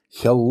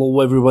Hello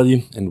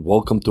everybody and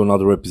welcome to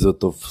another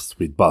episode of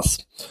Sweet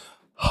Buzz.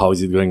 How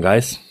is it going,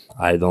 guys?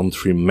 I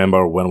don't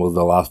remember when was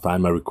the last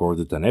time I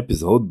recorded an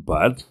episode,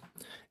 but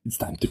it's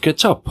time to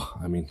catch up.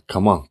 I mean,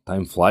 come on,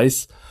 time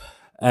flies.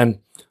 And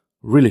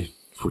really,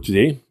 for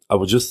today, I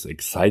was just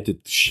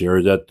excited to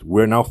share that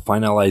we're now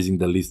finalizing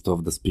the list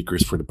of the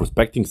speakers for the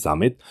Prospecting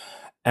Summit.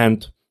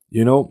 And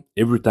you know,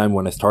 every time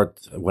when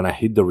I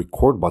hit the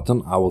record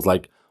button, I was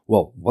like,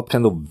 well, what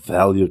kind of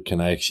value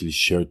can I actually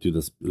share to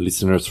the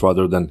listeners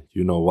rather than,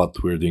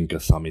 what we're doing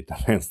a summit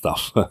and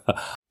stuff.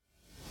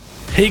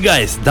 Hey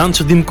guys,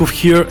 Dancho Dimkov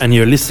here, and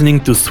you're listening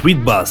to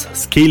Sweet Buzz,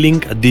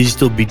 Scaling a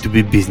Digital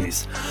B2B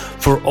Business.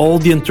 For all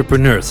the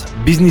entrepreneurs,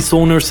 business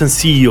owners and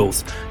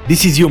CEOs,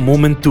 this is your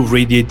moment to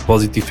radiate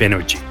positive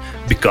energy.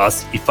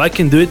 Because if I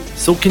can do it,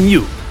 so can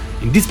you.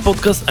 In this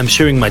podcast, I'm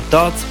sharing my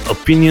thoughts,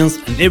 opinions,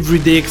 and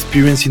everyday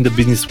experience in the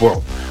business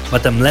world.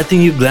 But I'm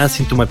letting you glance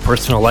into my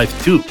personal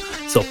life too.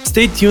 So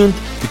stay tuned,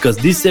 because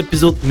this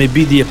episode may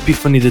be the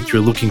epiphany that you're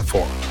looking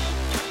for.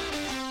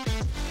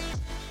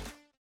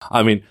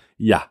 I mean,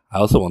 yeah, I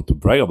also want to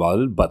brag about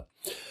it, but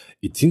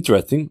it's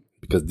interesting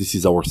because this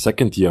is our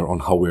second year on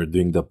how we're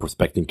doing the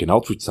Prospecting and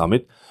Outreach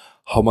Summit,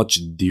 how much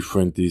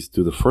different it is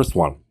to the first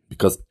one.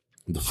 Because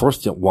the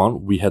first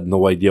one, we had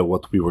no idea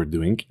what we were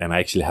doing, and I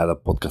actually had a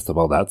podcast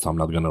about that, so I'm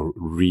not going to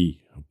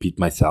repeat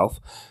myself.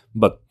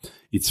 But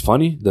it's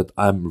funny that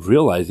I'm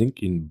realizing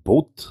in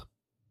both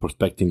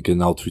Prospecting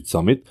and Outreach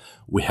Summit,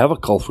 we have a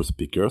call for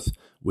speakers,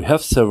 we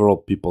have several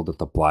people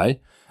that apply,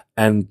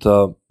 and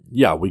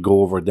we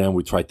go over them,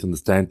 we try to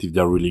understand if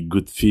they're really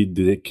good fit,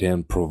 they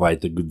can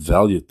provide a good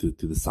value to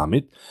the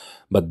summit.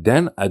 But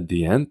then at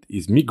the end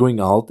is me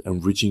going out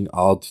and reaching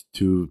out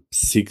to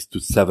 6 to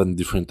 7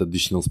 different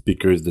additional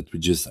speakers that we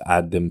just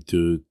add them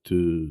to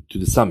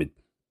the summit.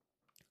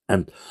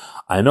 And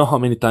I know how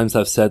many times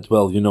I've said,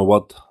 well, you know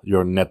what,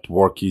 your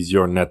network is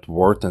your net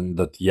worth, and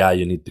that,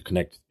 you need to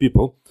connect with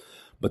people.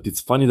 But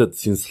it's funny that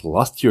since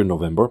last year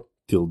November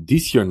till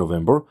this year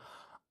November,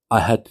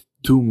 I had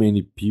too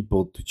many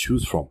people to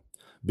choose from.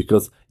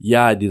 Because,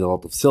 I did a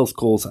lot of sales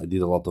calls, I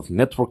did a lot of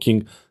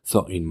networking.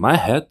 So in my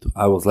head,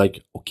 I was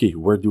like, okay,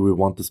 where do we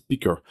want a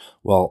speaker?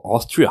 Well,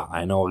 Austria,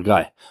 I know a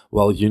guy.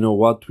 Well, you know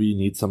what? We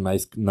need some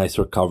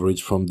nicer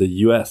coverage from the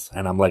US.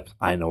 And I'm like,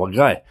 I know a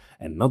guy.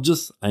 And not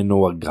just I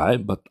know a guy,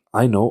 but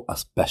I know a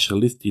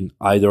specialist in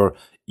either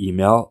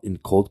email, in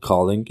cold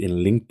calling, in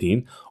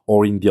LinkedIn,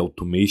 or in the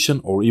automation,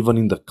 or even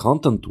in the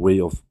content way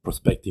of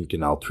prospecting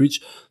and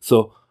outreach.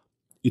 So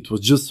it was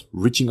just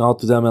reaching out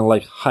to them and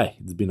like, hi,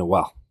 it's been a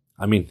while.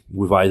 I mean,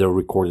 we've either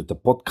recorded a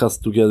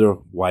podcast together,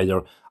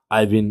 either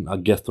I've been a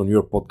guest on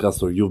your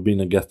podcast or you've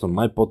been a guest on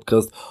my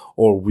podcast,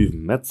 or we've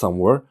met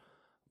somewhere,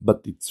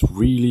 but it's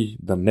really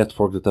the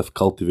network that I've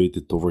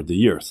cultivated over the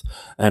years.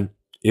 And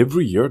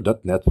every year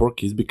that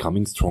network is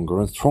becoming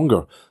stronger and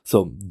stronger.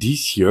 So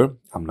this year,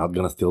 I'm not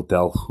going to still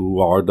tell who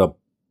are the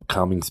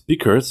coming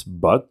speakers,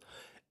 but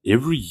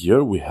every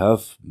year we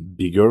have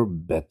bigger,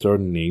 better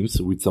names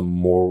with some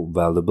more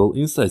valuable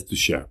insights to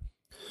share.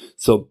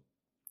 So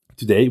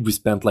today we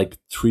spent like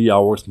 3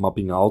 hours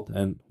mapping out,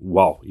 and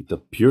wow, it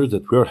appears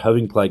that we're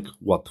having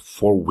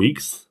 4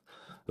 weeks,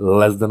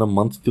 less than a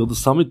month till the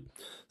summit.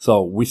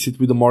 So we sit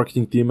with the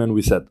marketing team and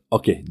we said,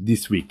 okay,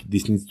 this week,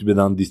 this needs to be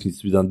done, this needs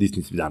to be done, this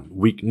needs to be done.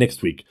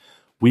 Next week,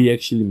 we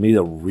actually made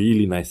a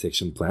really nice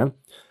action plan.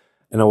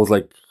 And I was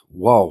like,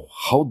 wow,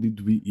 how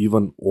did we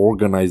even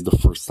organize the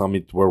first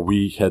summit where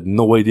we had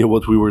no idea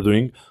what we were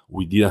doing?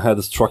 We didn't have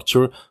a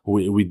structure.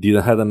 We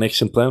didn't have an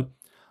action plan.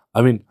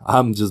 I mean,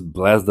 I'm just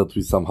blessed that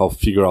we somehow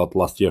figured out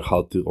last year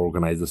how to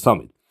organize the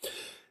summit.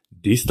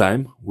 This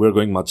time, we're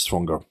going much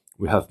stronger.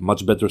 We have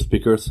much better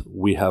speakers.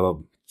 We have a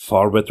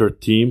far better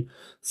team.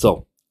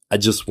 So I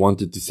just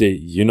wanted to say,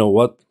 you know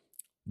what?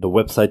 The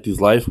website is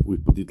live. We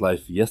put it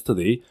live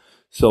yesterday.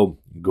 So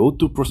go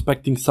to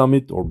Prospecting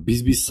Summit or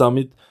BizBiz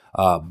Summit.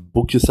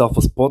 Book yourself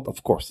a spot.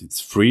 Of course, it's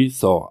free.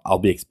 So I'll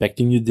be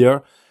expecting you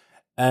there.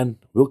 And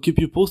we'll keep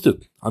you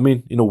posted. I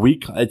mean, in a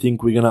week, I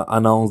think we're going to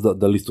announce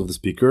the list of the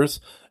speakers.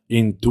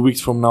 In 2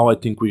 weeks from now, I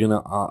think we're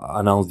going to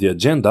announce the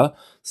agenda.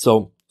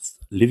 So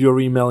leave your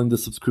email in the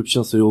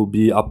subscription so you'll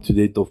be up to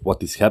date of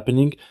what is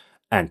happening.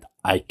 And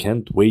I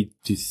can't wait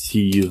to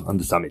see you on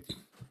the summit.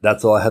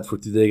 That's all I had for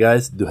today,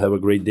 guys. Do have a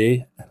great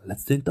day, and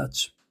let's stay in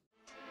touch.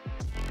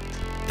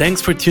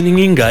 Thanks for tuning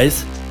in,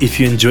 guys. If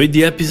you enjoyed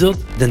the episode,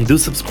 then do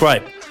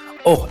subscribe.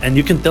 Oh, and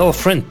you can tell a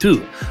friend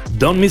too.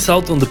 Don't miss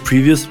out on the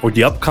previous or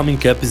the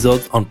upcoming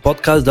episodes on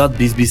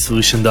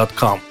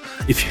podcast.bizbizsolution.com.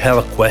 If you have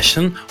a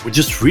question or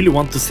just really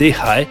want to say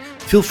hi,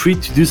 feel free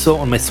to do so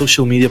on my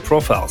social media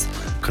profiles.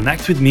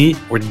 Connect with me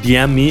or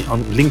DM me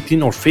on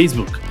LinkedIn or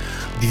Facebook.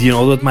 Did you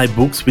know that my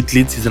book, Sweet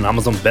Leads, is an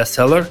Amazon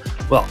bestseller?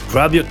 Well,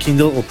 grab your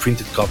Kindle or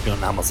printed copy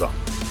on Amazon.